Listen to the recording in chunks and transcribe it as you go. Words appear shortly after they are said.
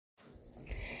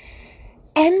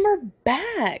And we're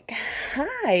back.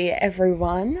 Hi,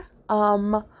 everyone.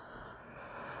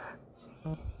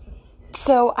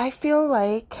 So I feel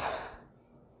like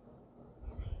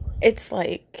it's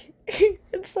like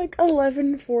it's like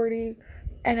 11:40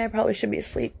 and I probably should be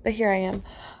asleep, but here I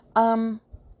am.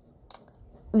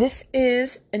 This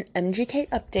is an MGK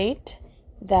update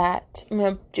that I'm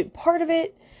going to do part of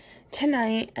it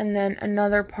tonight and then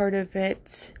another part of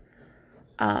it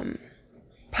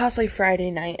possibly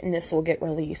Friday night, and this will get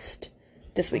released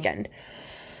this weekend.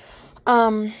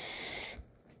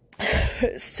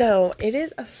 So it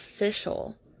is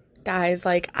official, guys.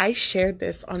 Like, I shared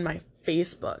this on my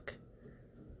Facebook.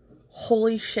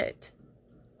 Holy shit.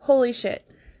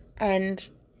 And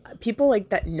people like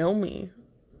that know me,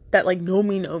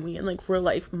 in like real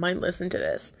life might listen to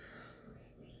this.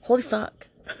 Holy fuck.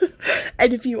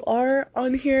 And if you are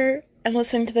on here and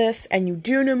listen to this and you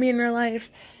do know me in real life,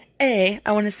 I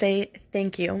want to say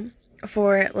thank you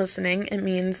for listening. It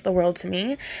means the world to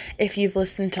me. If you've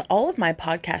listened to all of my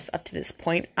podcasts up to this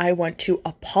point, I want to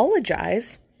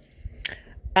apologize.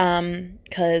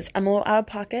 Cause I'm a little out of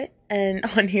pocket and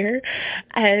on here.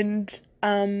 And,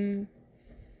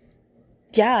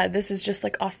 yeah, this is just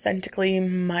like authentically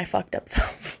my fucked up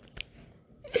self.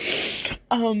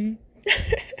 I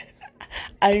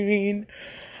mean,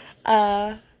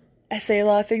 I say a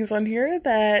lot of things on here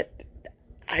that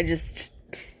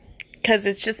cause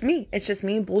it's just me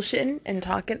bullshitting and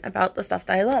talking about the stuff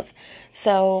that I love.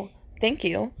 So thank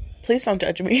you. Please don't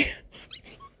judge me.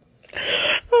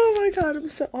 Oh my god, I'm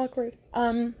so awkward.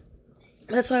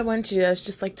 That's what I wanted to do. I was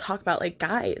just like talk about, like,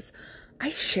 guys,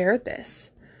 I shared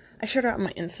this. I shared it on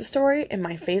my Insta story and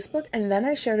my Facebook, and then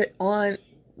I shared it on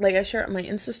my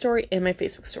Insta story and my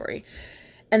Facebook story.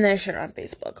 And then I shared it on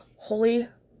Facebook. Holy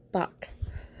fuck.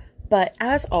 But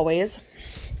as always,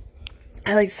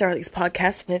 I like to start these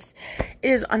podcasts with, it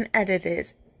is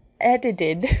unedited,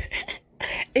 it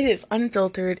is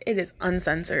unfiltered, it is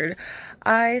uncensored.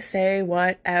 I say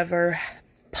whatever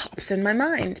pops in my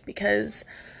mind because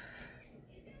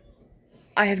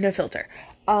I have no filter.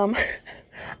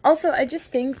 Also, I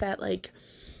just think that, like,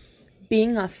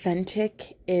 being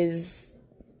authentic is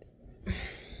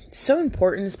so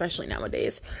important, especially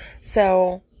nowadays.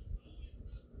 So,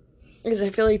 because I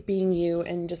feel like being you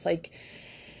and just, like,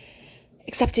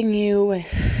 accepting you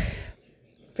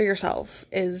for yourself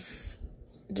is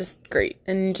just great.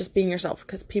 And just being yourself,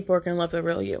 because people are going to love the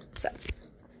real you. So,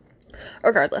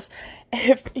 regardless,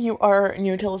 if you are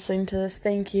new to listening to this,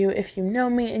 thank you. If you know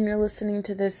me and you're listening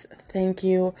to this, thank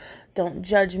you. Don't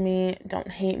judge me.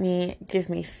 Don't hate me. Give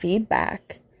me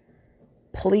feedback.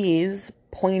 Please.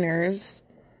 Pointers.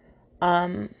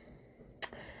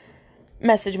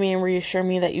 Message me and reassure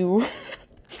me that you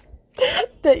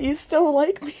that you still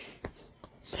like me.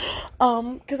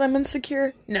 Because I'm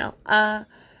insecure. No.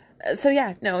 So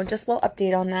yeah, no, just a little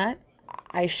update on that.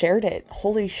 I shared it.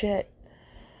 Holy shit.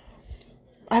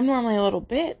 I'm normally a little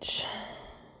bitch.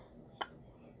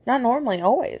 Not normally,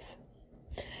 always.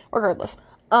 Regardless.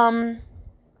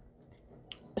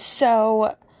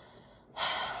 So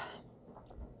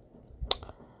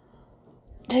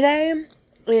tonight,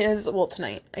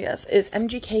 I guess, is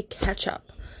MGK catch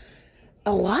up.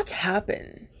 A lot's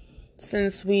happened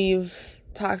since we've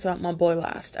talked about my boy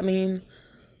last. I mean,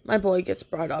 my boy gets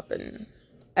brought up in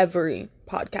every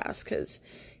podcast because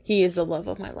he is the love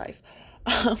of my life.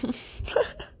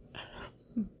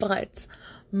 But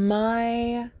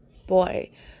my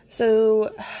boy,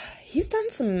 so he's done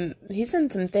some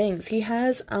things. He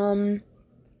has a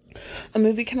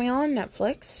movie coming out on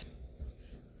Netflix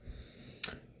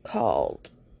called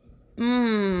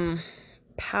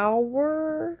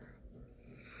Power.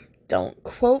 Don't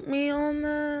quote me on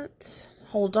that.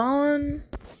 Hold on.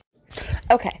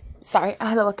 Okay, sorry, I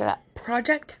had to look it up.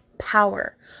 Project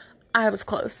Power. I was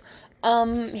close.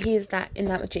 He's in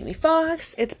that with Jamie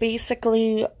Foxx. It's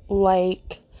basically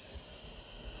like,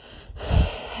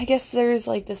 I guess there's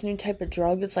like this new type of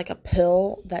drug. It's like a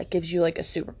pill that gives you like a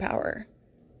superpower.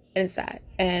 And it's that.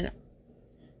 And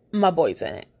my boy's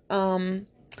in it.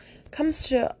 Comes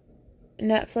to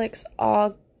Netflix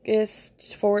August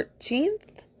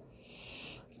 14th?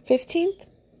 15th?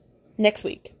 Next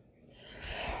week.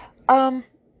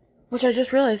 Which I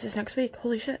just realized is next week.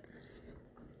 Holy shit.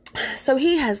 So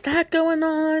he has that going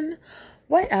on.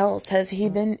 What else has he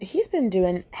been? He's been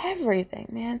doing everything,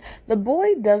 man. The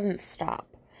boy doesn't stop.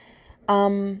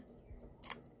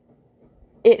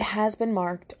 It has been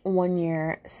marked 1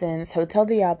 year since Hotel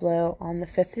Diablo on the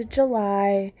 5th of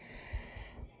July,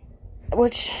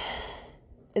 which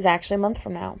is actually a month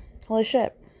from now. Holy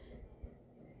shit.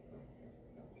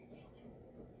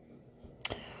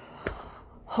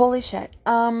 Holy shit.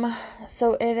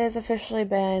 So it has officially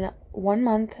been 1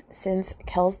 month since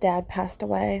Kel's dad passed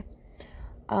away.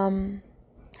 I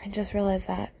just realized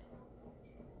that.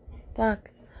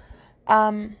 Fuck.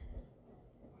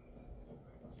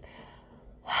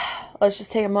 Let's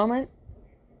just take a moment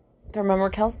to remember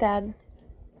Kel's dad.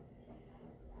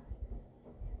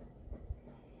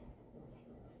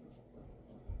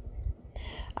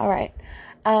 Alright.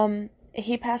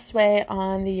 He passed away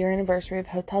on the year anniversary of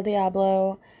Hotel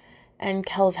Diablo, and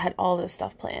Kel's had all this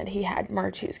stuff planned. He had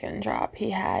merch he was going to drop. He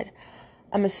had,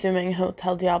 I'm assuming,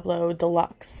 Hotel Diablo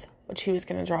Deluxe, which he was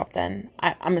going to drop then.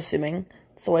 I'm assuming.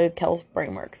 It's the way Kel's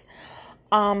brain works.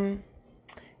 And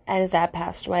his dad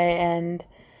passed away, and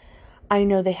I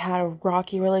know they had a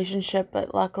rocky relationship,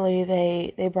 but luckily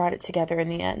they brought it together in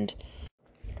the end.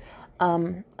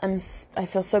 I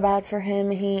feel so bad for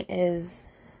him.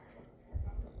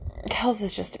 Kel's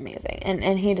is just amazing,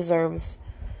 and he deserves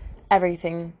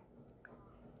everything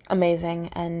amazing,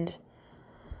 and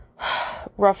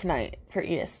rough night for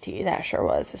EST, that sure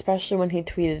was, especially when he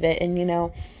tweeted it,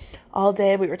 and all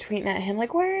day we were tweeting at him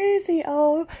like, where is he?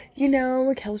 Oh,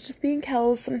 Kel's just being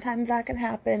Kel, sometimes that can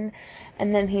happen,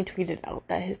 and then he tweeted out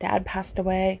that his dad passed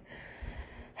away.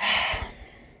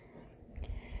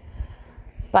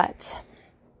 But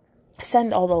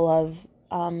send all the love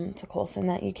to Coulson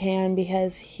that you can,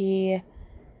 because that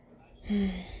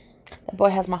boy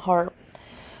has my heart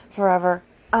forever.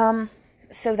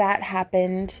 So that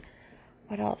happened.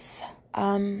 What else?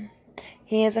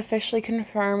 He is officially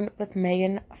confirmed with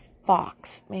Megan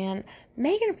Fox. Man,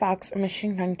 Megan Fox and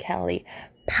Machine Gun Kelly,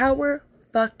 power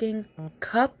fucking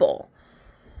couple.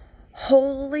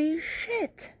 Holy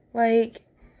shit. Like,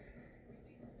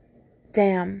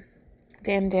 damn.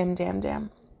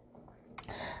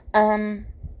 I'm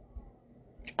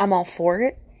all for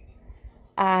it.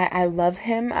 I love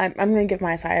him. I'm gonna give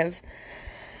my side of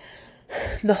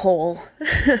the whole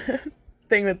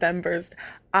thing with them first.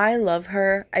 I love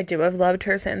her. I do. I've loved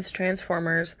her since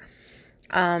Transformers.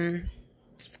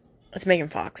 It's Megan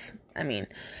Fox. And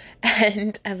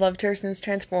I've loved her since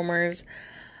Transformers.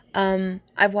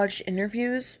 I've watched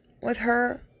interviews with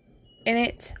her in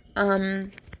it.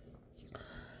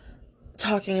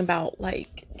 Talking about,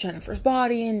 like, Jennifer's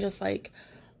body and just, like,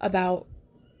 about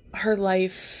her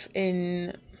life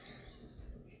in,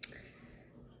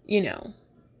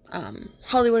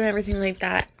 Hollywood and everything like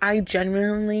that. I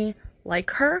genuinely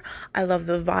like her. I love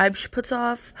the vibe she puts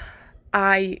off.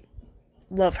 I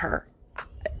love her.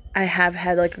 I have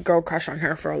had, like, a girl crush on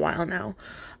her for a while now.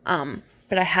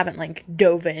 But I haven't, like,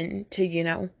 dove in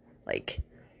to, like,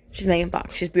 she's Megan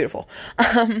Fox. She's beautiful.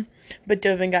 But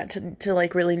dove in got to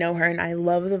like, really know her, and I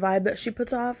love the vibe that she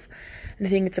puts off. And I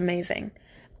think it's amazing.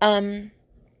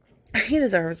 He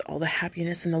deserves all the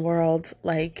happiness in the world.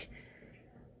 Like,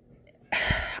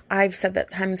 I've said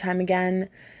that time and time again,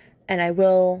 and I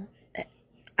will.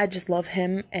 I just love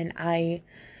him, and I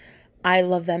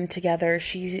love them together.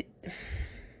 I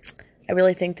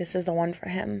really think this is the one for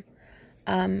him.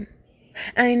 And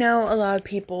I know a lot of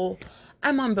people,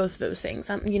 I'm on both of those things.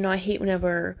 I hate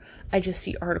whenever I just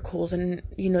see articles and,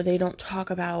 they don't talk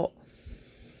about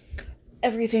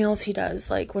everything else he does.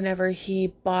 Like, whenever he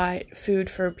bought food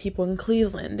for people in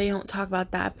Cleveland, they don't talk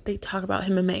about that, but they talk about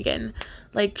him and Megan.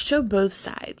 Like, show both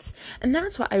sides. And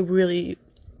that's what I really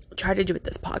try to do with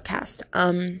this podcast.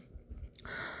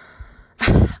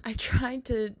 I tried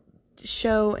to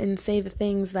show and say the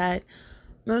things that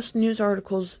most news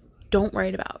articles don't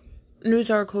write about. News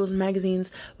articles, magazines,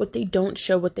 what they don't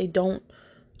show, what they don't.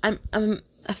 I'm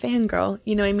a fangirl,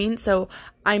 you know what I mean? So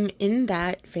I'm in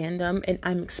that fandom and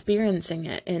I'm experiencing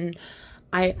it, and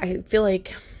I feel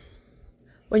like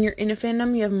when you're in a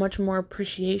fandom, you have much more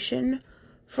appreciation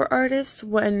for artists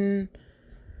when,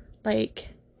 like,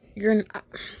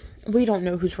 we don't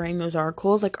know who's writing those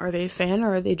articles. Like, are they a fan,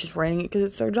 or are they just writing it because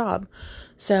it's their job?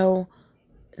 So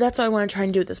that's what I want to try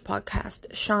and do with this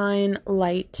podcast. Shine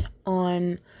light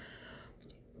on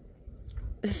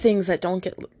things that don't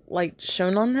get light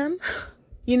shown on them,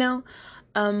 but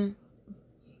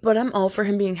I'm all for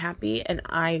him being happy, and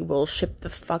I will ship the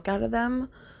fuck out of them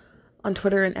on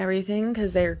Twitter and everything,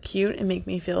 because they're cute and make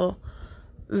me feel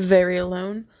very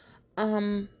alone.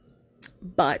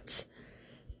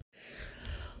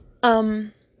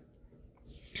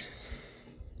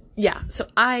 Yeah, so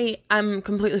I'm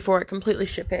completely for it, completely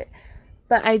ship it,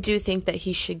 but I do think that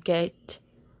he should get,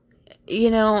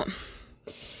 he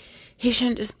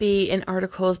shouldn't just be in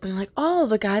articles being like, oh,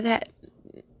 the guy that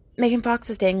Megan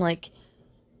Fox is dating. Like,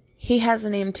 he has a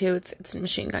name too. It's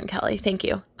Machine Gun Kelly. Thank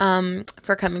you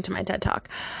for coming to my TED Talk.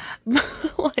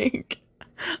 Like,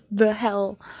 the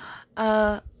hell.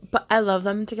 But I love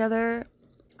them together.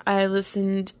 I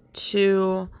listened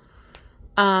to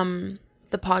the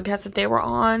podcast that they were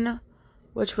on,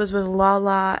 which was with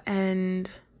Lala and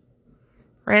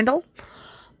Randall.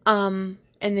 And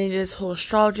they did this whole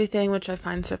astrology thing, which I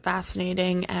find so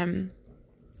fascinating, and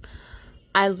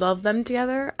I love them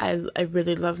together. I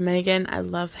really love Megan. I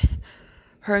love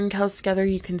her and Kels together.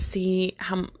 You can just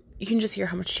hear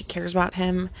how much she cares about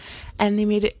him. And they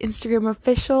made it Instagram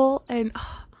official, and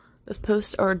those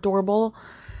posts are adorable.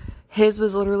 His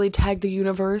was literally tagged the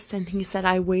universe, and he said,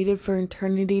 "I waited for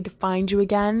eternity to find you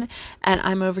again," and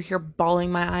I'm over here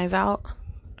bawling my eyes out.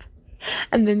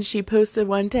 And then she posted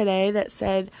one today that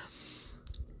said,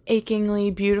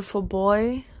 "Achingly beautiful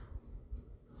boy,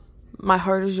 my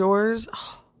heart is yours."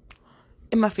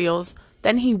 In my feels.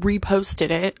 Then he reposted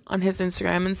it on his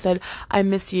Instagram and said, "I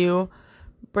miss you.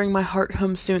 Bring my heart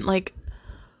home soon." Like,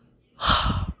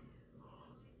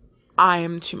 I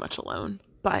am too much alone.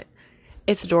 But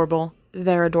it's adorable.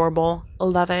 They're adorable.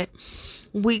 Love it.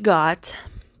 We got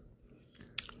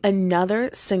another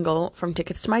single from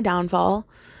Tickets to My Downfall.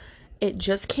 It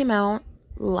just came out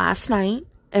last night.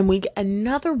 And we get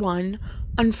another one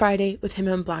on Friday with him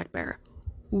and Black Bear.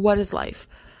 What is life?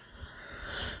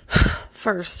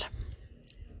 First,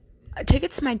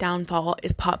 Tickets to My Downfall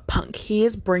is pop punk. He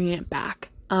is bringing it back.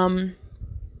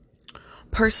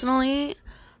 Personally,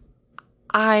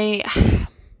 I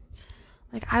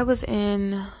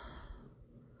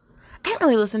didn't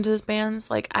really listen to his bands.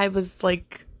 Like, I was,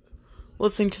 like,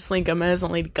 listening to Selena Gomez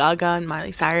and Lady Gaga and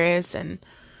Miley Cyrus and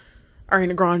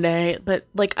Ariana Grande, but,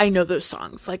 like, I know those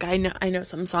songs. Like, I know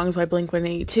some songs by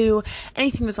Blink-182,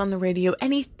 anything that's on the radio,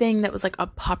 anything that was, like, a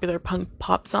popular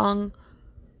pop song.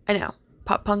 I know,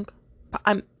 pop punk.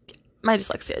 My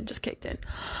dyslexia just kicked in.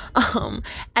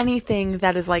 Anything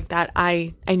that is like that,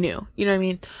 I knew. You know what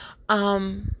I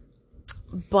mean?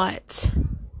 But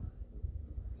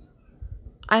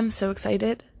I'm so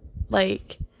excited.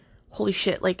 Like, holy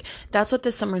shit. Like, that's what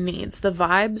this summer needs. The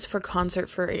vibes for Concert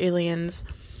for Aliens.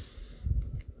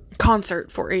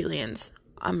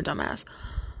 I'm a dumbass.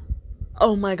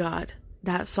 Oh my god.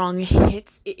 That song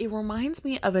hits. It reminds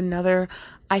me of another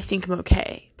I Think I'm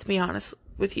Okay, to be honest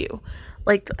with you.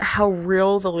 Like, how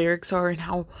real the lyrics are and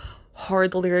how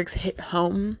hard the lyrics hit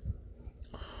home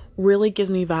really gives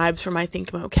me vibes from I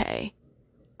Think I'm Okay.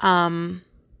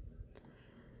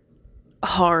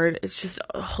 Hard. It's just,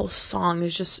 the whole song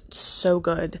is just so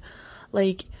good.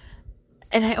 Like,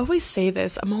 and I always say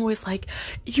this, I'm always like,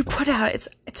 you put out, it's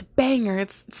a banger,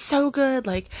 it's so good,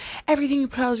 like, everything you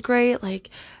put out is great, like,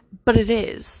 but it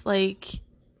is, like,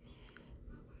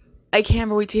 I can't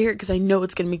ever wait to hear it, because I know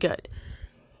it's gonna be good.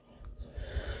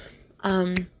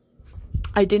 I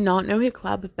did not know he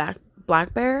collabed with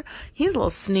Black Bear. He's a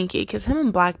little sneaky, because him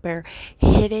and Black Bear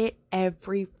hit it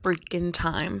every freaking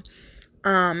time.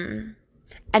 End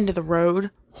of the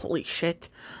Road, holy shit.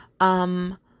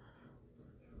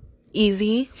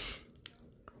 Easy.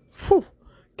 Whew.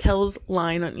 Kel's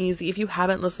line on Easy. If you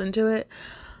haven't listened to it,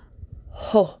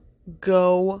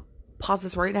 go pause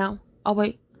this right now. I'll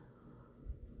wait.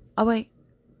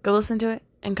 Go listen to it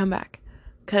and come back.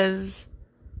 'Cause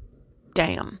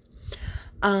damn.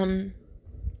 And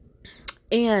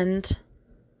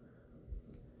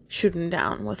Shooting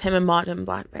Down with him and Mod and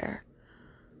Black Bear.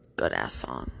 Good ass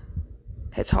song.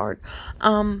 Hits hard.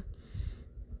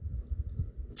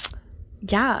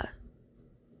 Yeah.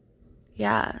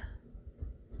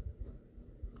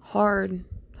 Hard.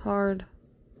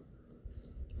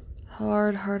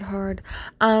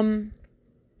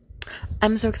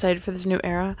 I'm so excited for this new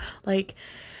era. Like,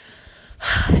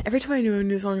 every time I know a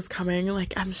new song is coming,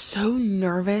 like, I'm so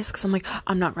nervous, because I'm like,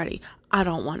 I'm not ready. I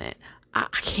don't want it. I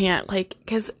can't, like,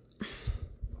 because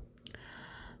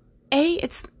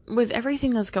it's, with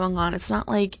everything that's going on, it's not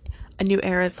like a new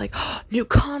era is like, oh, new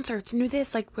concerts, new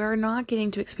this, like, we're not getting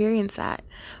to experience that,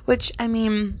 which, I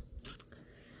mean,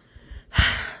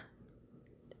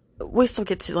 we still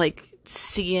get to, like,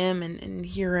 see him and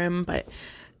hear him, but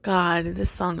god, this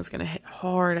song is gonna hit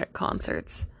hard at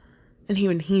concerts. And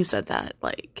even he said that,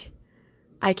 like,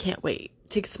 I can't wait.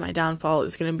 Tickets to My Downfall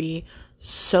is gonna be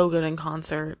so good in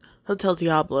concert. Hotel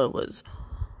Diablo was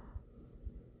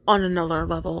on another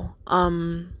level.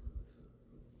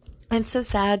 And it's so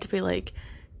sad to be, like,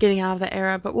 getting out of the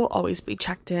era, but we'll always be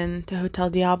checked in to Hotel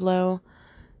Diablo,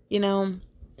 you know.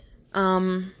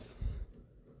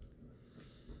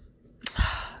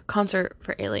 Concert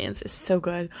for Aliens is so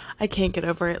good. I can't get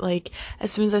over it. Like,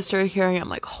 as soon as I started hearing it, I'm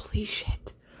like, holy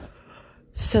shit.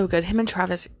 So good. Him and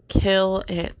Travis kill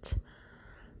it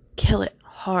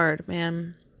hard,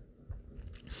 man.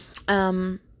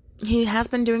 He has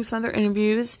been doing some other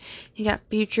interviews. He got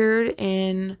featured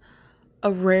in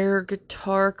a rare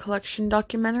guitar collection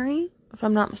documentary, if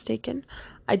I'm not mistaken.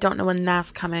 I don't know when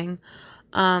that's coming.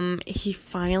 He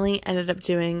finally ended up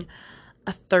doing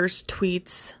a Thirst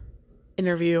Tweets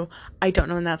interview. I don't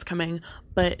know when that's coming,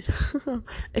 but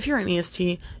if you're an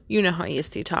EST, you know how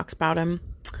EST talks about him.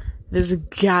 This has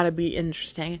gotta be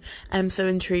interesting. I'm so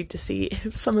intrigued to see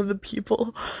if some of the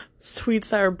tweets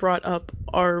that are brought up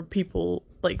are people,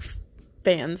 like,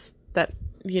 fans that,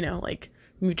 like,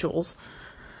 mutuals.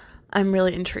 I'm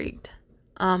really intrigued.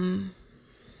 I'm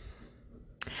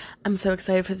so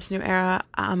excited for this new era.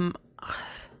 I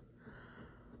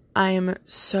am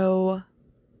so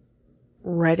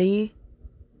ready.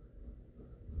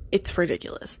 It's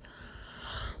ridiculous.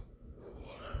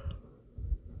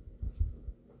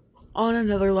 On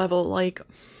another level, like,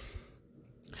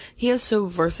 he is so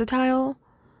versatile.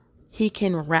 He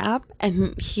can rap,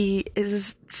 and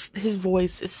his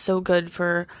voice is so good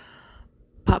for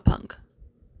pop punk,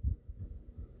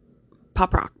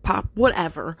 pop rock, pop,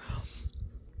 whatever.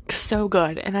 So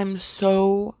good, and I'm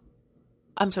so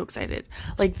excited.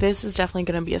 Like, this is definitely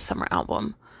gonna be a summer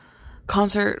album.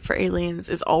 Concert for Aliens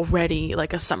is already,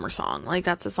 like, a summer song. Like,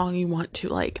 that's a song you want to,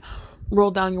 like,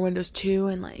 roll down your windows to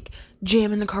and, like,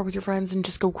 jam in the car with your friends and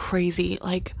just go crazy.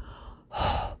 Like,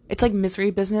 it's like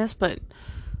Misery Business, but,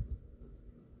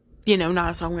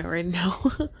 not a song we already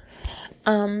know.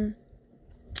 I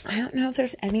don't know if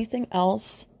there's anything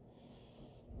else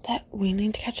that we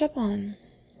need to catch up on.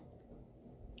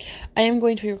 I am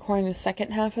going to be recording the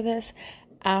second half of this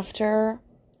after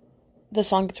the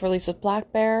song gets released with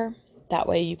Black Bear. That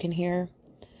way you can hear,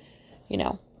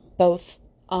 both.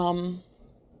 I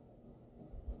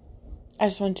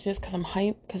just wanted to do this because I'm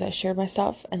hyped, because I shared my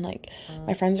stuff, and, like,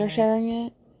 my friends are sharing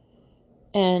it,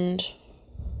 and,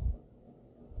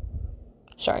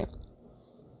 sorry,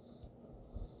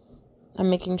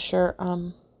 I'm making sure,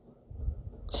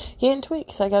 he didn't tweet,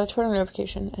 because I got a Twitter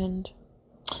notification, and,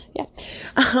 yeah,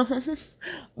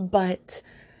 but,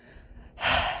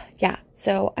 yeah,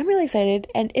 so I'm really excited,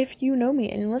 and if you know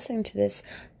me and you're listening to this,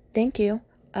 thank you.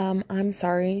 I'm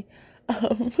sorry.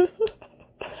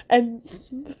 And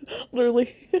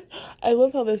literally, I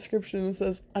love how the description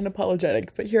says unapologetic,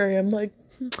 but here I am, like,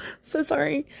 so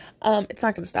sorry. It's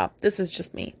not gonna stop. This is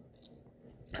just me.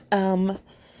 I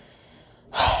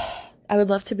would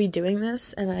love to be doing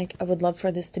this, and, like, I would love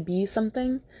for this to be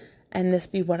something, and this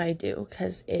be what I do,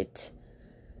 because it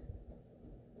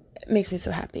makes me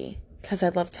so happy, because I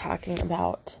love talking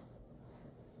about,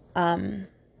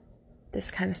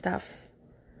 this kind of stuff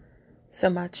so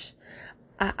much.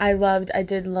 I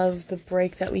did love the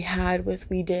break that we had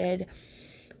we did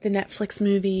the Netflix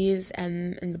movies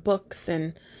and the books,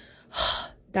 and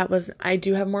I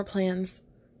do have more plans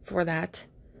for that.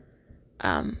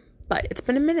 But it's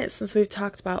been a minute since we've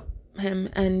talked about him,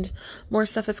 and more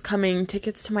stuff is coming.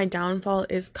 Tickets to My Downfall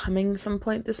is coming some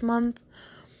point this month.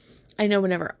 I know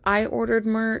whenever I ordered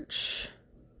merch,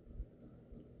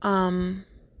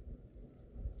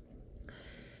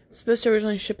 supposed to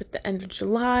originally ship at the end of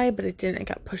July, but it didn't. It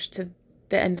got pushed to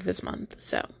the end of this month,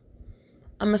 so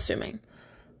I'm assuming.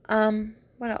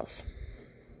 What else?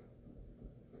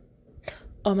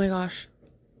 Oh my gosh,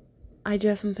 I do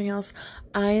have something else.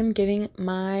 I am getting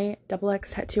my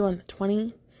XX tattoo on the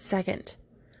 22nd.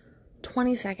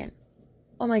 22nd.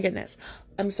 Oh my goodness,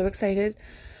 I'm so excited.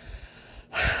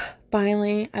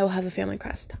 Finally, I will have the family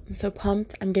crest. I'm so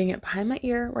pumped. I'm getting it behind my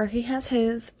ear where he has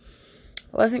his.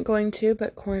 I wasn't going to,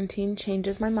 but quarantine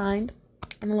changes my mind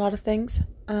on a lot of things.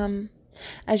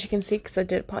 As you can see, because I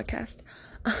did a podcast.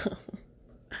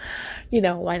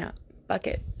 Why not? Fuck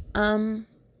it.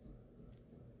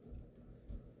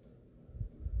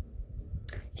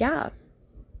 Yeah.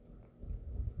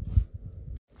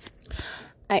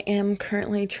 I am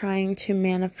currently trying to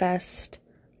manifest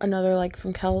another like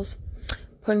from Kells,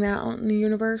 putting that out in the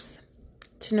universe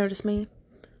to notice me,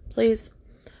 please.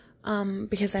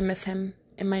 Because I miss him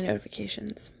in my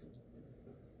notifications.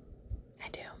 I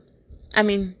do. I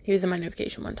mean, he was in my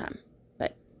notification one time,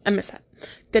 but I miss that.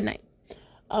 Good night.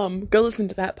 Go listen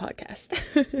to that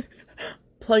podcast.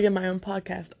 Plug in my own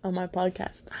podcast on my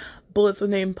podcast. Bullets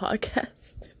with Name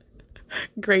podcast.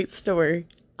 Great story.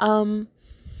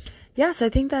 Yeah, so I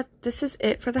think that this is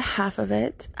it for the half of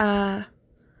it.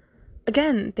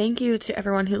 Again, thank you to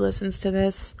everyone who listens to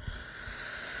this.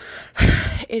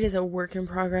 It is a work in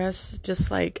progress, just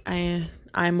like I'm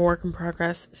a work in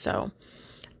progress, so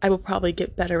I will probably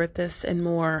get better at this and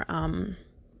more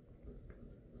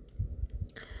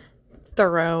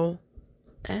thorough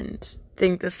and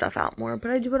think this stuff out more,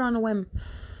 but I do it on a whim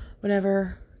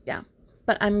whenever, yeah,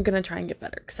 but I'm gonna try and get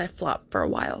better, because I flopped for a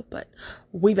while, but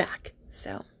we back,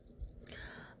 so,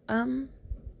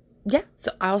 yeah,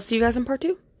 so I'll see you guys in part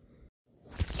 2.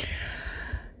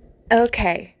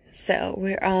 Okay, so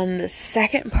we're on the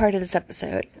second part of this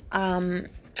episode.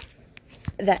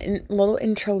 That little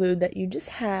interlude that you just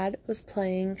had was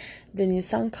playing the new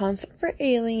song Concert for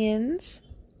Aliens,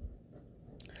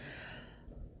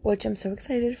 which I'm so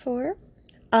excited for.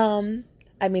 I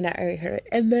mean, I already heard it.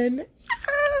 And then,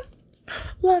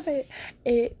 love it.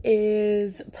 It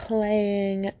is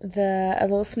playing a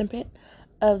little snippet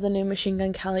of the new Machine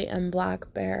Gun Kelly and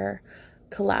Black Bear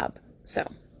collab.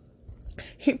 So,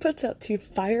 he puts out 2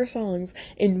 fire songs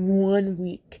in 1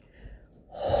 week.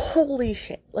 Holy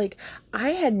shit. Like, I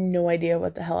had no idea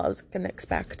what the hell I was gonna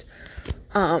expect.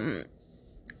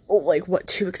 Like, what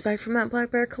to expect from that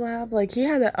Black Bear collab. Like, he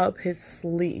had it up his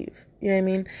sleeve. You know what I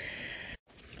mean?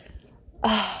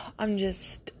 I'm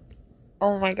just...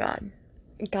 Oh my god.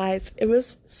 Guys, it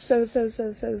was so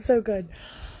good.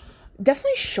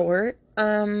 Definitely short.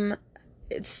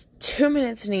 It's 2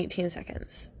 minutes and 18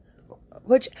 seconds.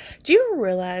 Which, do you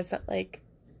realize that, like,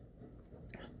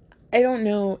 I don't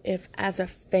know if as a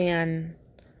fan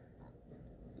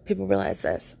people realize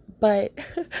this, but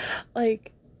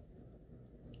like,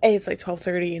 it's like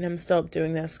 12:30 and I'm still up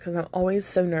doing this because I'm always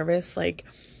so nervous. Like,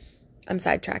 I'm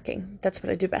sidetracking. That's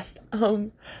what I do best.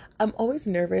 I'm always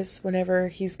nervous whenever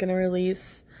he's gonna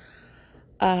release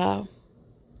a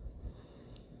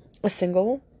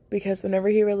single, because whenever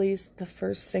he released the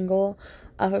first single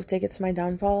off of Tickets to My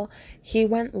Downfall, he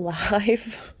went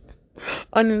live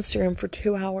on Instagram for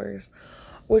 2 hours,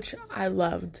 which I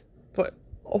loved, but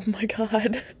oh my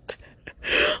god.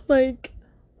 Like,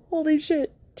 holy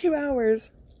shit, 2 hours.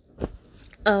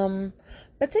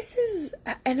 But this is,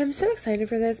 and I'm so excited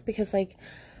for this because, like,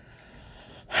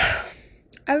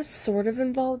 I was sort of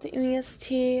involved in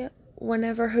EST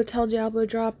whenever Hotel Diablo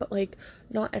dropped, but, like,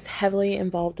 not as heavily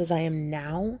involved as I am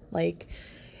now. Like,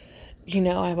 you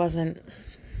know, I wasn't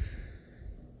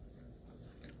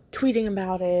tweeting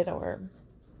about it, or,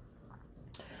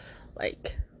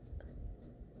 like,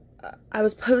 I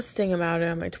was posting about it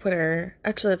on my Twitter.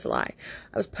 Actually, that's a lie.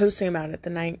 I was posting about it the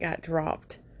night it got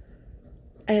dropped.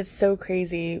 And it's so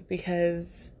crazy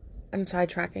because I'm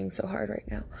sidetracking so hard right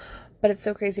now. But it's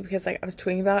so crazy because, like, I was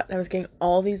tweeting about it and I was getting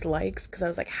all these likes because I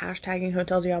was, like, hashtagging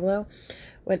Hotel Diablo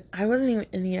when I wasn't even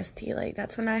in EST. Like,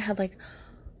 that's when I had, like,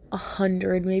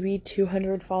 100, maybe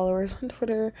 200 followers on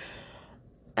Twitter.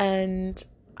 And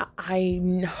I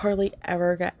hardly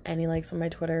ever got any likes on my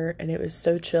Twitter, and it was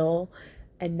so chill.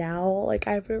 And now, like,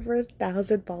 I have over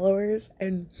 1,000 followers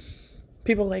and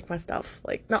people like my stuff.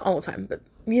 Like, not all the time, but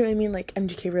you know what I mean? Like,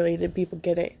 MGK related people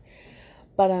get it.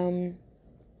 But,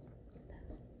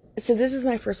 so this is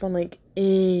my first one, like,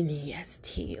 in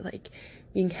EST, like,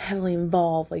 being heavily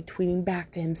involved, like, tweeting back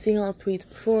to him, seeing all his tweets.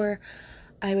 Before,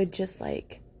 I would just,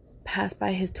 like, pass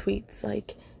by his tweets,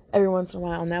 like, every once in a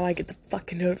while. Now I get the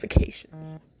fucking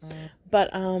notifications.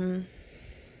 But, by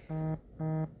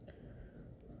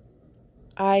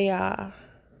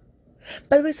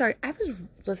the way, sorry, I was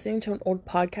listening to an old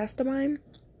podcast of mine,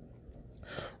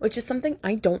 which is something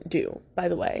I don't do, by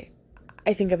the way.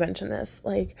 I think I mentioned this.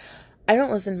 Like, I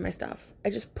don't listen to my stuff.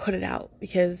 I just put it out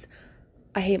because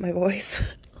I hate my voice.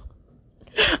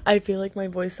 I feel like my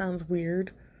voice sounds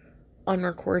weird on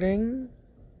recording.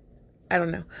 I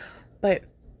don't know. But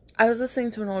I was listening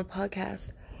to an old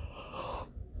podcast,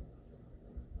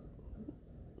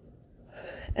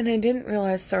 and I didn't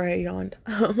realize, sorry, I yawned.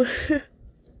 I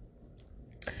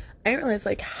didn't realize,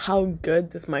 like, how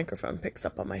good this microphone picks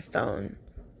up on my phone.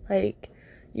 Like,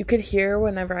 you could hear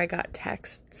whenever I got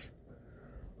texts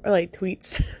or, like,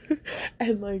 tweets.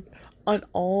 And, like, on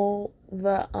all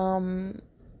the,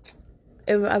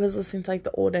 I was listening to, like,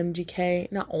 the old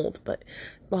MGK, not old, but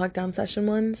lockdown session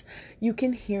ones. You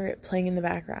can hear it playing in the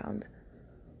background.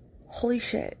 Holy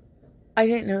shit. I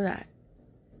didn't know that.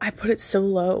 I put it so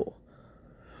low.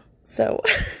 So,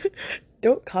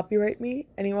 don't copyright me,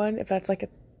 anyone, if that's, like, a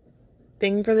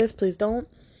thing for this, please don't.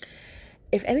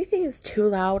 If anything is too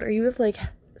loud, or you have, like,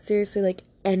 seriously, like,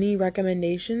 any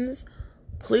recommendations,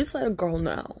 please let a girl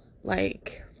know.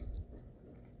 Like,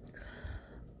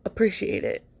 appreciate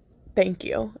it. Thank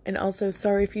you. And also,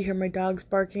 sorry if you hear my dogs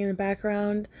barking in the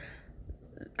background.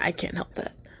 I can't help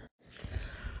that.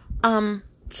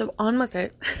 So on with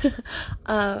it.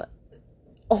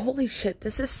 Holy shit,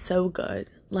 this is so good.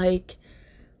 Like,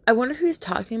 I wonder who he's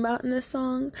talking about in this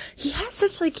song. He has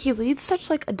such, like, he leads such,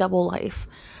 like, a double life.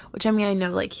 Which, I mean, I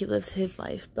know, like, he lives his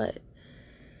life, but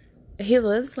he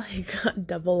lives, like, a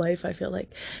double life, I feel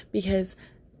like. Because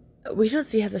we don't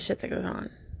see half the shit that goes on.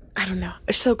 I don't know.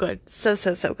 It's so good. So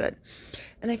good.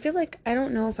 And I feel like, I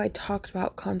don't know if I talked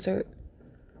about Concert.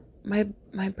 My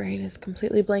brain is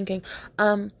completely blanking.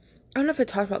 I don't know if I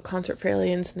talked about Concert for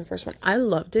Aliens in the first one. I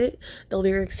loved it. The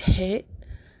lyrics hit.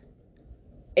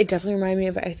 It definitely reminded me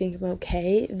of I Think I'm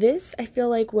Okay. This, I feel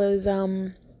like, was,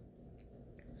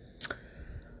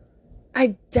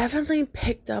 I definitely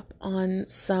picked up on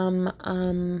some,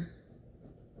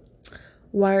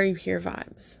 Why Are You Here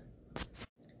vibes.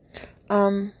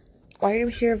 Why Are You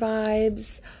Here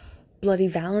vibes, Bloody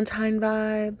Valentine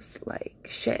vibes, like,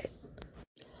 shit.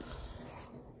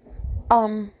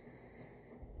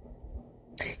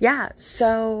 Yeah,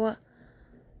 so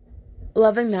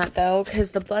loving that though,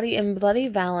 because the Bloody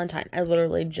Valentine, I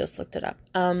literally just looked it up.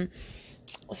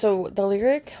 So the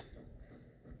lyric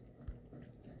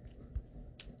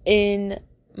in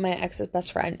My Ex's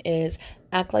Best Friend is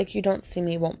act like you don't see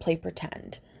me, won't play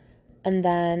pretend. And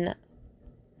then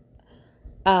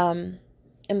in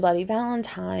Bloody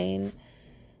Valentine,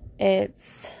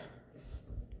 it's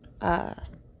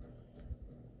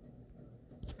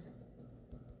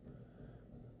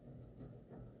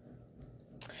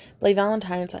Bloody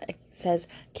Valentine says,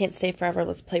 can't stay forever,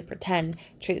 let's play pretend,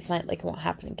 treat this night like it won't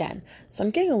happen again. So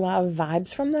I'm getting a lot of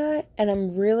vibes from that, and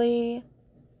I'm really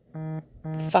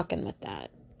fucking with that,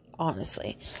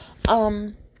 honestly.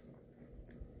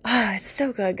 It's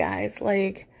so good, guys.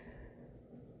 Like,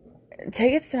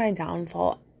 Tickets to My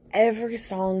Downfall, every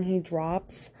song he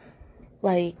drops,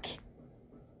 like,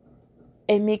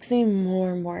 it makes me more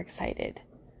and more excited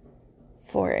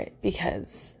for it,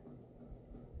 because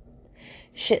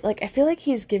shit, like, I feel like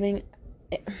he's given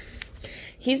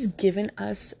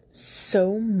us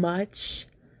so much,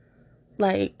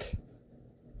 like,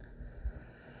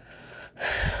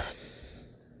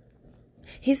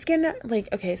 he's gonna, like,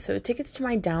 okay, so Tickets to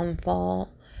My Downfall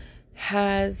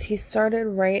he started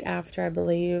right after, I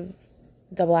believe,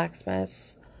 The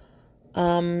Blacksmiths.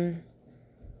 Started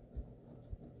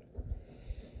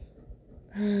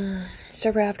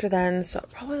right after then, so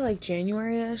probably, like,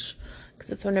 January-ish, because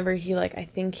that's whenever he, like, I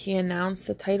think he announced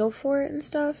the title for it and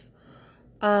stuff.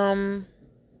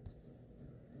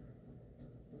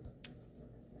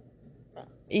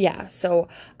 Yeah, so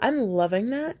I'm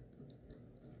loving that.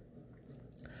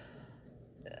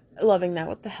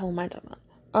 What the hell am I talking about?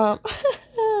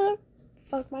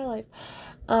 Fuck my life.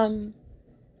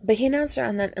 But he announced it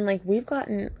on that, and, like, we've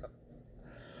gotten...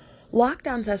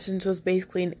 Lockdown Sessions was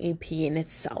basically an EP in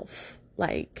itself.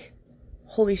 Like,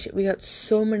 holy shit, we got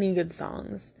so many good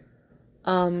songs.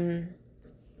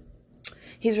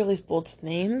 He's released Bullets with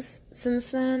Names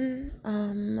since then.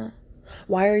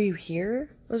 Why Are You Here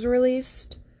was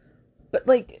released. But,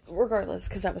 like, regardless,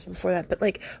 because that was before that. But,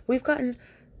 like, we've gotten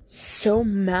so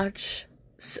much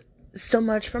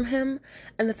from him.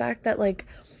 And the fact that, like,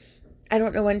 I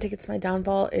don't know when Tickets to My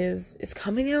Downfall is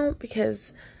coming out,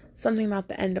 because something about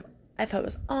the end of, I thought it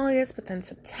was August, but then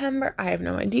September. I have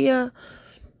no idea.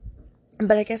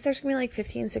 But I guess there's gonna be, like,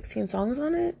 15, 16 songs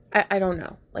on it. I don't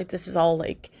know. Like, this is all,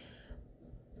 like,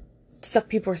 stuff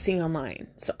people are seeing online.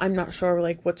 So I'm not sure,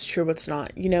 like, what's true, what's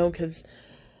not, you know, because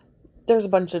there's a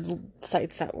bunch of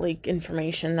sites that leak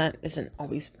information that isn't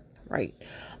always right.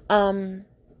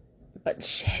 But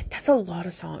shit, that's a lot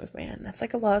of songs, man. That's,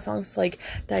 like, a lot of songs to, like,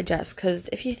 digest. Because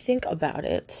if you think about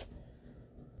it,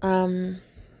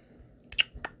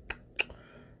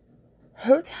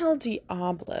 Hotel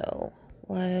Diablo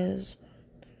was...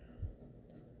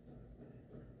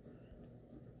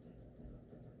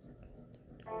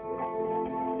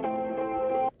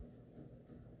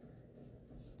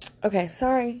 Okay,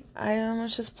 sorry. I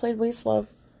almost just played Waste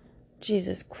Love.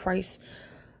 Jesus Christ.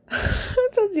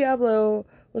 Hotel Diablo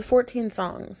was 14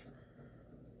 songs.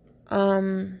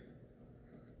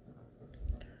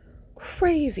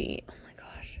 Crazy. Oh my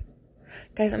gosh.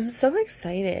 Guys, I'm so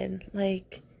excited.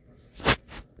 Like,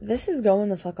 this is going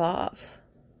the fuck off.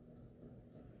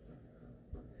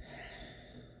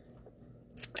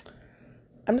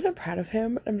 I'm so proud of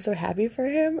him. I'm so happy for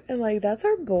him. And, like, that's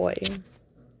our boy.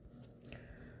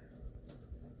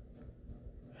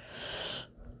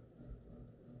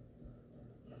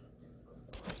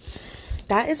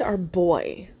 That is our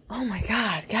boy. Oh my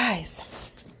god, guys.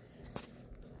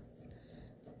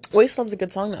 Waste Love's a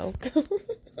good song, though.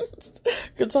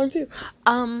 Good song, too.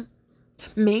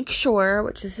 Make sure,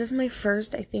 which this is my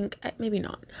first, I think, maybe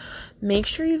not. Make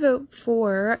sure you vote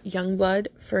for Youngblood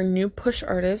for New Push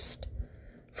Artist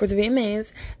for the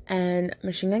VMAs and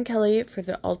Machine Gun Kelly for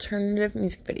the alternative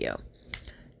music video.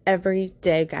 Every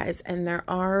day, guys. And there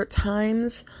are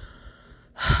times...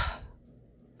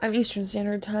 I'm Eastern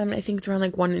Standard Time. I think it's around,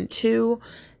 like, 1 and 2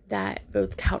 that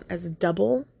votes count as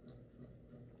double.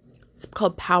 It's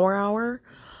called Power Hour.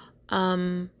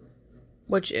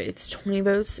 Which it's 20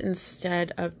 votes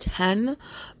instead of 10.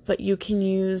 But you can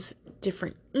use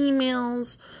different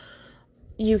emails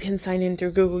you can sign in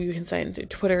through Google, you can sign in through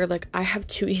Twitter. Like, I have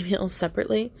 2 emails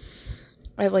separately.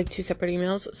 I have, like, 2 separate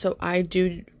emails. So I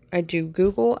do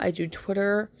Google, I do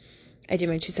Twitter, I do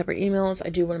my 2 separate emails. I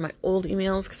do one of my old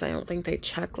emails because I don't think they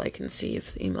check, like, and see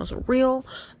if the emails are real.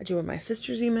 I do one of my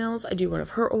sister's emails. I do one of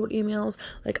her old emails.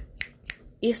 Like,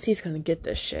 EST's gonna get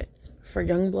this shit for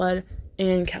Youngblood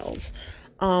and Kells.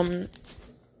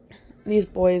 These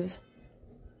boys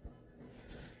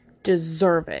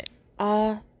deserve it.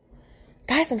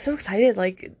 Guys, I'm so excited.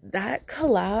 Like, that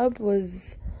collab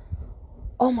was,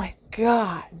 oh my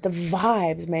god, the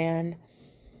vibes, man.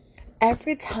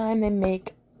 Every time they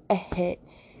make a hit,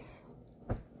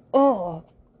 oh,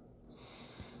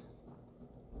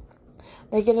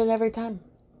 they get it every time.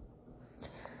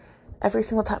 Every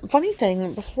single time. Funny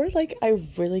thing, before, like, I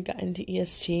really got into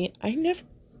EST, I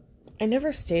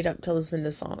never stayed up to listen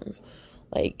to songs.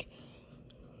 Like,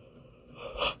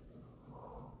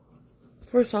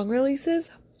 for song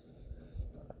releases,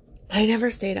 I never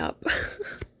stayed up.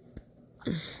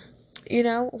 You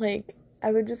know, like,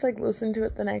 I would just, like, listen to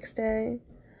it the next day.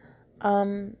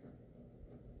 Or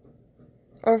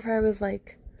if I was,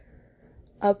 like,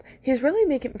 up. He's really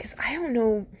making, because I don't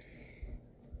know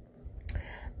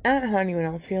how anyone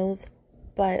else feels,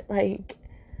 but, like,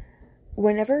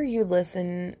 whenever you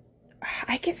listen,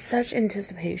 I get such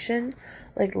anticipation,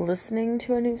 like, listening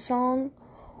to a new song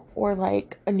or,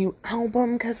 like, a new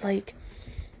album, because, like,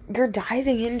 you're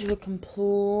diving into a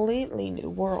completely new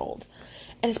world.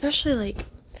 And especially, like,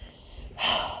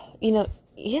 you know,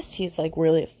 EST is, like,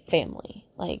 really a family.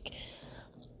 Like,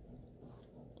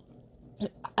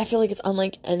 I feel like it's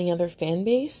unlike any other fan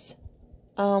base,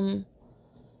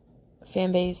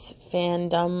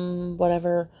 fandom,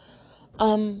 whatever,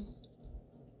 but,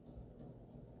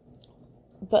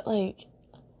 like,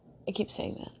 I keep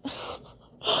saying that,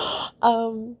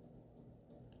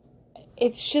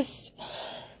 it's just,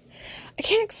 I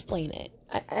can't explain it.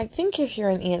 I think if you're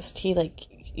an EST, like,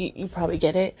 you probably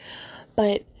get it,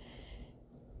 but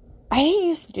I didn't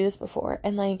used to do this before,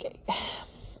 and, like,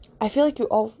 I feel like you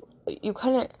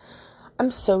kind of,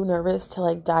 I'm so nervous to,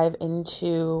 like, dive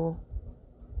into,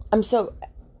 I'm so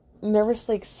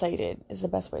nervously excited is the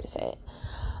best way to say it,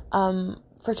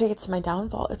 for Tickets to My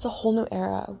Downfall. It's a whole new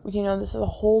era, you know, this is a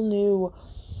whole new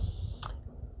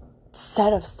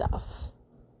set of stuff.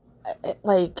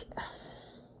 Like,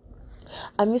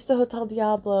 I'm used to Hotel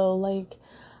Diablo, like,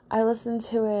 I listened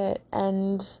to it,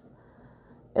 and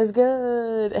it's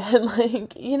good, and,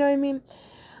 like, you know what I mean,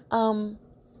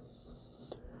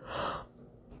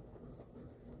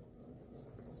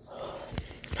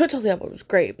 Hotel Diablo was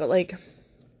great, but, like,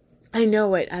 I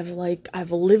know it,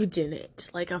 I've lived in it,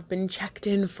 like, I've been checked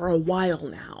in for a while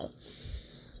now,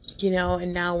 you know,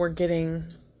 and now we're getting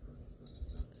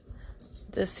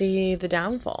to see the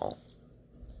downfall.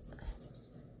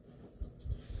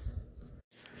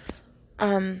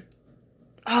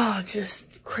 Just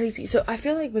crazy. So I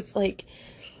feel like with, like,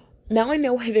 now I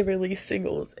know why they release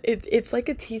singles. It's like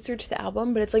a teaser to the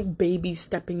album, but it's like baby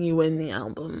stepping you in the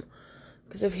album.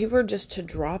 Because if he were just to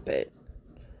drop it,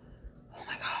 oh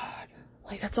my god,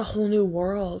 like, that's a whole new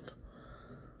world.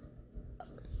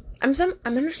 I'm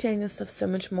understanding this stuff so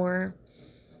much more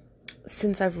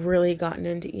since I've really gotten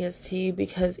into EST,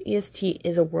 because EST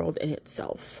is a world in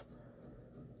itself.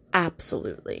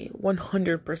 Absolutely,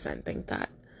 100% think that.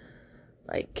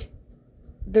 Like,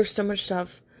 there's so much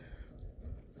stuff,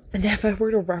 and if I were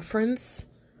to reference,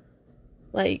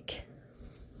 like,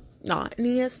 not an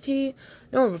EST,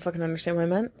 no one would fucking understand what I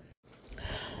meant.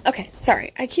 Okay,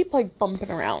 sorry, I keep, like,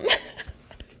 bumping around.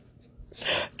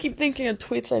 Keep thinking of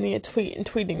tweets I need to tweet and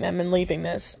tweeting them and leaving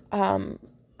this. I'm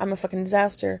a fucking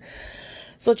disaster.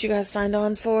 So what you guys signed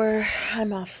on for,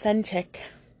 I'm authentic.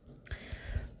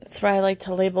 That's what I like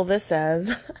to label this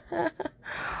as.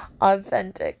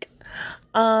 Authentic.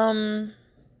 I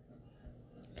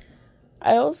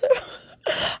also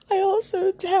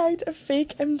tagged a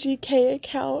fake MGK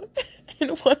account in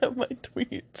one of my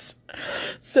tweets.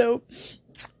 So,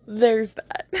 there's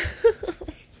that.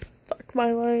 Fuck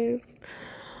my life.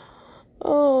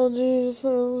 Oh,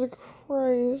 Jesus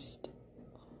Christ.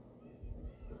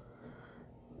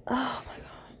 Oh my god.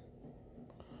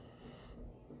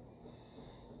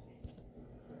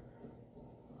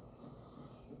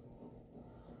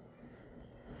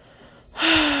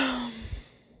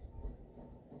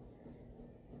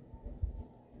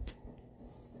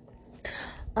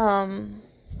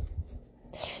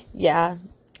 Yeah.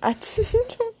 I just am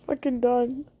fucking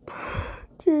done.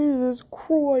 Jesus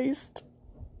Christ.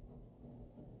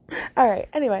 Alright,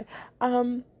 anyway.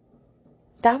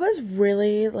 That was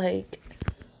really, like,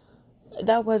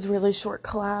 that was really short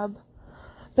collab.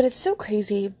 But it's so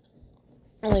crazy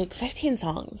like 15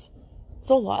 songs. It's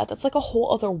a lot. That's like a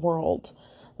whole other world.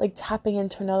 Like tapping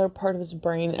into another part of his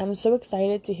brain. And I'm so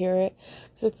excited to hear it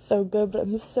because it's so good, but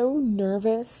I'm so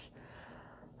nervous.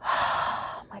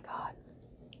 Oh my god.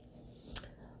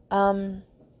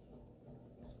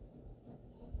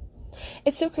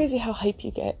 It's so crazy how hype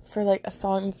you get for like a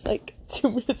song's like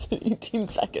 2 minutes and 18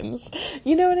 seconds.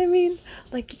 You know what I mean?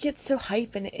 Like you get so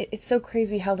hype, and it's so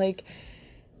crazy how like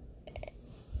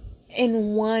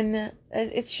in one,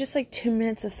 it's just like 2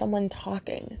 minutes of someone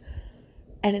talking,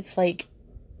 and it's like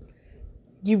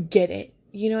you get it.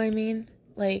 You know what I mean?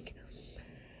 Like,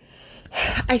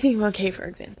 I think MGK, for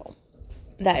example,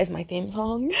 that is my theme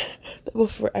song. That will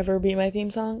forever be my theme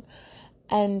song.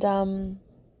 And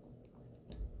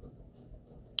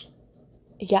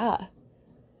yeah,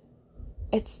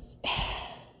 it's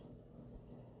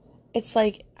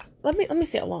like, let me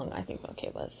see how long I think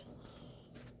MGK was.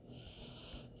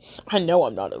 I know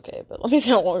I'm not okay, but let me see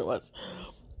how long it was.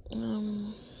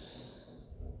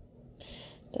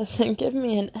 Doesn't give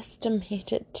me an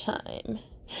estimated time.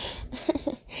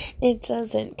 It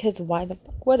doesn't, because why the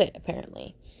fuck would it,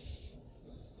 apparently?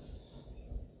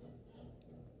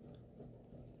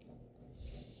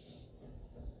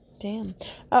 Damn.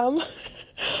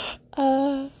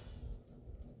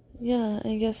 Yeah,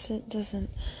 I guess it doesn't.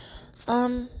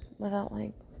 Without,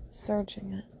 like,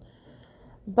 searching it.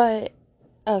 But,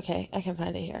 okay, I can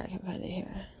find it here.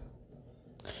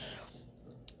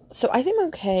 So I think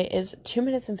MGK is 2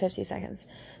 minutes and 50 seconds.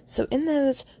 So in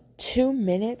those 2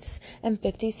 minutes and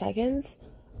 50 seconds,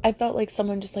 I felt like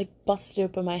someone just like busted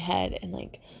open my head and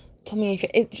like told me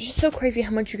it's just so crazy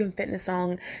how much you can fit in a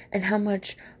song and how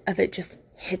much of it just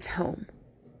hits home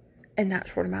in that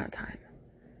short amount of time.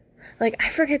 Like, I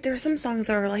forget, there's some songs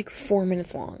that are like 4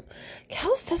 minutes long.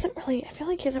 Kels doesn't really, I feel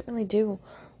like he doesn't really do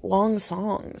long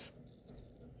songs.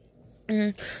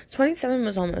 27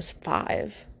 was almost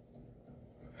 5.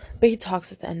 But he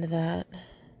talks at the end of that.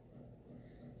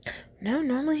 No,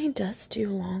 normally he does do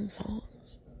long songs.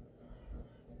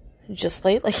 Just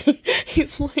lately,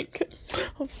 he's like,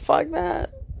 oh, fuck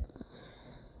that.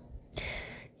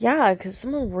 Yeah, because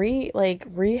some of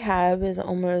Rehab is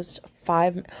almost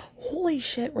 5. Holy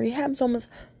shit, Rehab's almost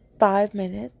 5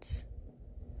 minutes.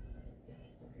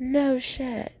 No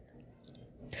shit.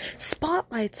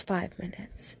 Spotlight's 5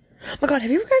 minutes. Oh my god, have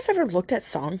you guys ever looked at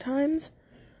song times?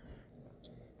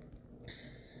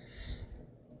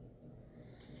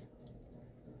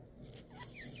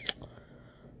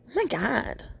 Oh my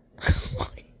god.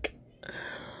 Like,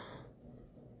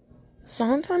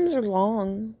 song times are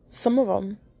long. Some of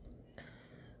them.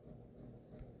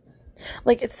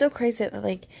 Like, it's so crazy that,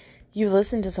 like, you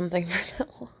listen to something for that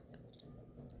long.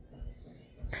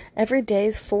 Every day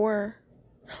is 4.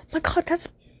 Oh my god, that's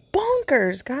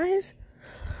bonkers, guys.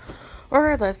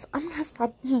 Regardless, I'm gonna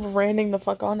stop ranting the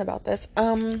fuck on about this.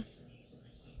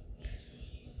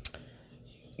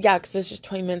 Yeah, because it's just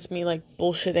 20 minutes of me, like,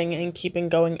 bullshitting and keeping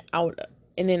going out,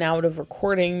 in and out of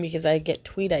recording because I get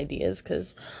tweet ideas,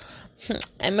 because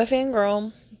I'm a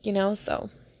fangirl, you know, so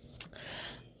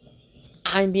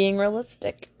I'm being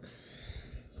realistic.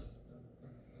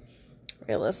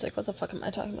 Realistic, what the fuck am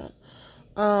I talking about?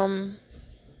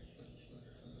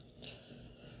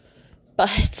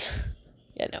 But,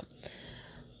 yeah, no.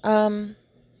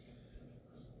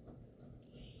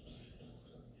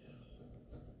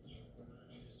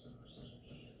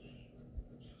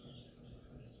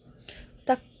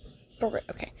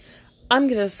 Okay. I'm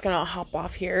just gonna hop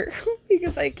off here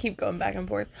because I keep going back and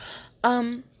forth.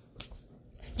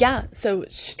 Yeah, so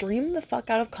Stream the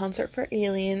Fuck Out of Concert for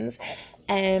Aliens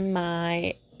and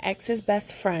my ex's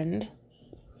best friend,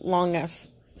 long ass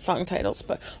song titles,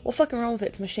 but we'll fucking roll with it.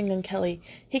 It's Machine Gun Kelly.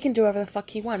 He can do whatever the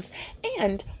fuck he wants.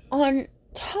 And on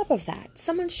top of that,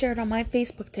 someone shared on my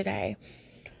Facebook today,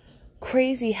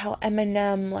 crazy how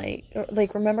Eminem,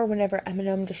 like remember whenever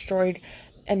Eminem destroyed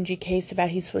MGK so bad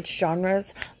he switched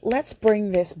genres? Let's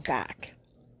bring this back,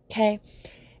 okay?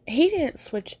 He didn't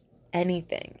switch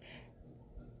anything.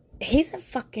 He's a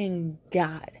fucking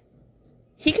god.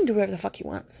 He can do whatever the fuck he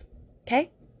wants, okay?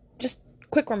 Just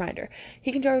quick reminder.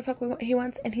 He can do whatever the fuck he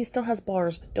wants, and he still has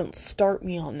bars. Don't start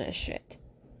me on this shit,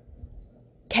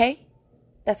 okay?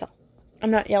 That's all.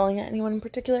 I'm not yelling at anyone in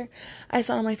particular. I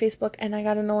saw it on my Facebook, and I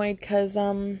got annoyed because,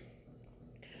 don't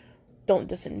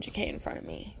diss MGK in front of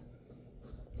me.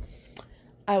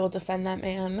 I will defend that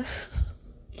man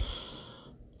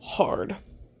hard.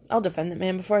 I'll defend that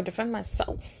man before I defend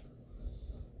myself.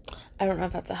 I don't know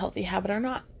if that's a healthy habit or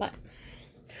not, but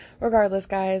regardless,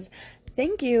 guys,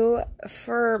 thank you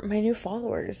for my new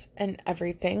followers and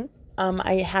everything.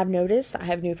 I have noticed that I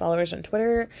have new followers on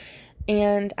Twitter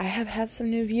And I have had some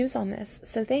new views on this.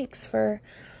 So thanks for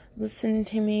listening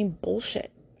to me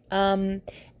bullshit.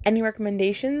 Any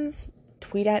recommendations?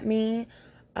 Tweet at me.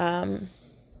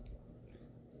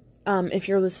 If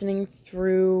you're listening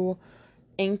through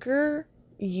Anchor,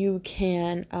 you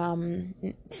can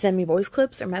send me voice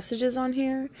clips or messages on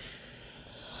here.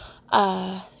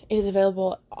 It is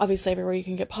available, obviously, everywhere you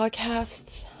can get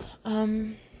podcasts.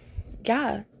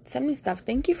 Yeah, send me stuff.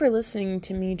 Thank you for listening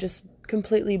to me just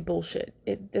completely bullshit.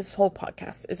 This whole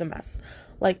podcast is a mess,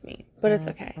 like me, but it's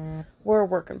okay. We're a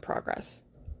work in progress.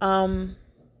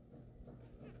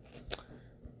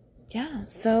 Yeah,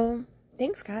 so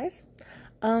thanks, guys.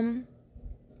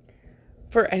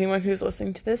 For anyone who's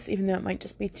listening to this, even though it might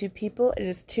just be 2 people, it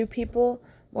is 2 people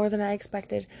more than I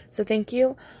expected. So thank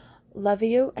you. Love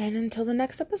you, and until the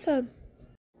next episode.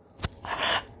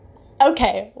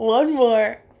 Okay, one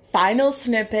more final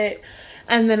snippet,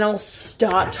 and then I'll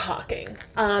stop talking.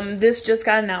 This just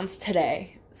got announced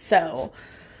today, so,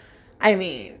 I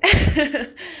mean,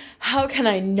 how can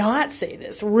I not say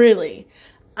this, really?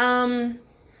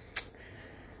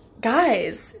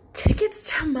 Guys,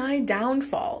 tickets to my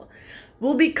downfall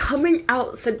will be coming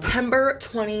out September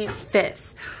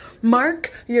 25th.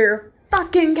 Mark your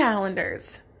fucking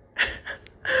calendars.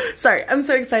 Sorry, I'm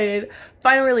so excited.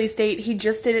 Final release date. He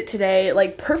just did it today.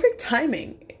 Like, perfect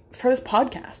timing for this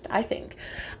podcast, I think.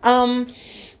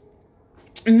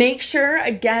 Make sure,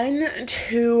 again,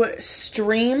 to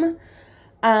stream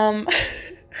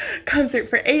Concert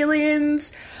for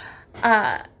Aliens,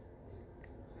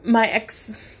 my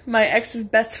ex's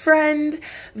best friend.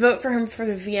 Vote for him for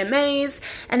the VMAs.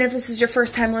 And if this is your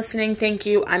first time listening, thank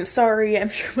you. I'm sorry. I'm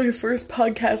sure my first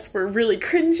podcasts were really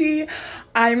cringy.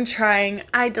 I'm trying.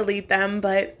 I delete them,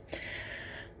 but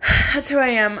that's who I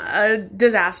am. A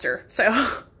disaster. So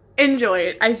enjoy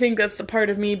it. I think that's the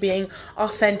part of me being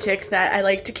authentic that I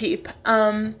like to keep.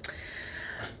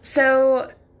 So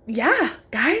yeah,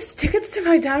 guys, tickets to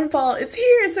my downfall. It's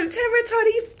here, September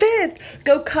 25th.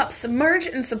 Go Cups, merge,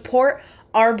 and support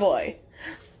our boy.